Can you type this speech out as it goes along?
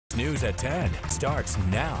News at 10 starts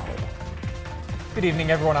now. Good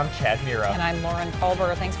evening, everyone. I'm Chad Mira. And I'm Lauren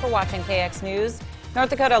Culver. Thanks for watching KX News.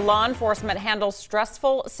 North Dakota law enforcement handles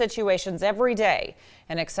stressful situations every day,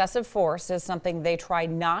 and excessive force is something they try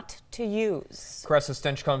not to use. Caressa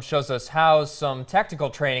Stinchcomb shows us how some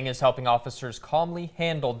tactical training is helping officers calmly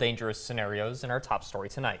handle dangerous scenarios in our top story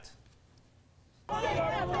tonight.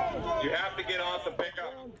 You have to get off the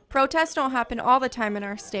pickup. Protests don't happen all the time in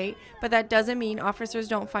our state, but that doesn't mean officers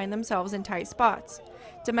don't find themselves in tight spots.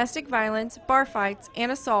 Domestic violence, bar fights,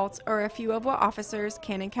 and assaults are a few of what officers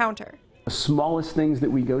can encounter. The smallest things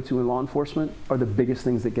that we go to in law enforcement are the biggest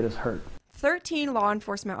things that get us hurt. 13 law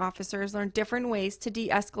enforcement officers learn different ways to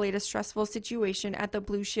de-escalate a stressful situation at the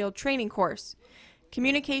Blue Shield training course.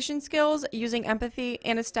 Communication skills, using empathy,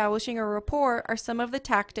 and establishing a rapport are some of the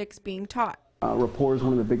tactics being taught. Rapport is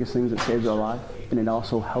one of the biggest things that saves our life, and it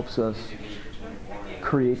also helps us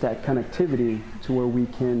create that connectivity to where we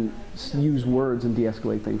can use words and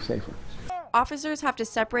de-escalate things safer. Officers have to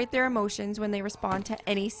separate their emotions when they respond to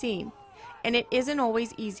any scene, and it isn't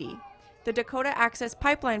always easy. The Dakota Access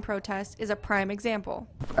Pipeline protest is a prime example.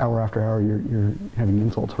 Hour after hour, you're having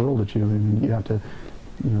insults hurled at you, and you have to,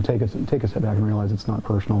 take a step back and realize it's not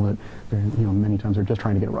personal. That many times they're just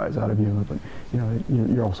trying to get a rise out of you. But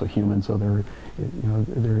you're also human, so there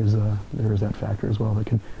is that factor as well that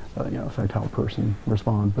can affect how a person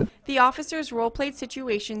responds. But the officers role-played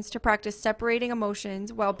situations to practice separating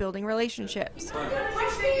emotions while building relationships. We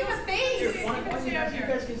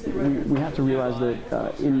have to realize that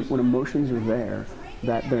when emotions are there,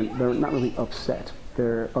 that they're not really upset.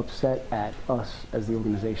 They're upset at us as the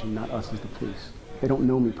organization, not us as the police. They don't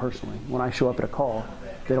know me personally. When I show up at a call,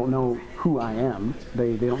 they don't know who I am.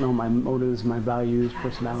 They don't know my motives, my values,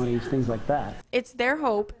 personalities, things like that. It's their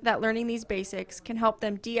hope that learning these basics can help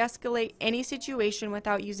them de-escalate any situation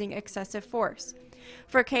without using excessive force.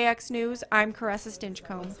 For KX News, I'm Caressa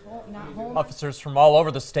Stinchcomb. Officers from all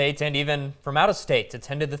over the state and even from out of state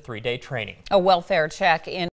attended the 3-day training. A welfare check in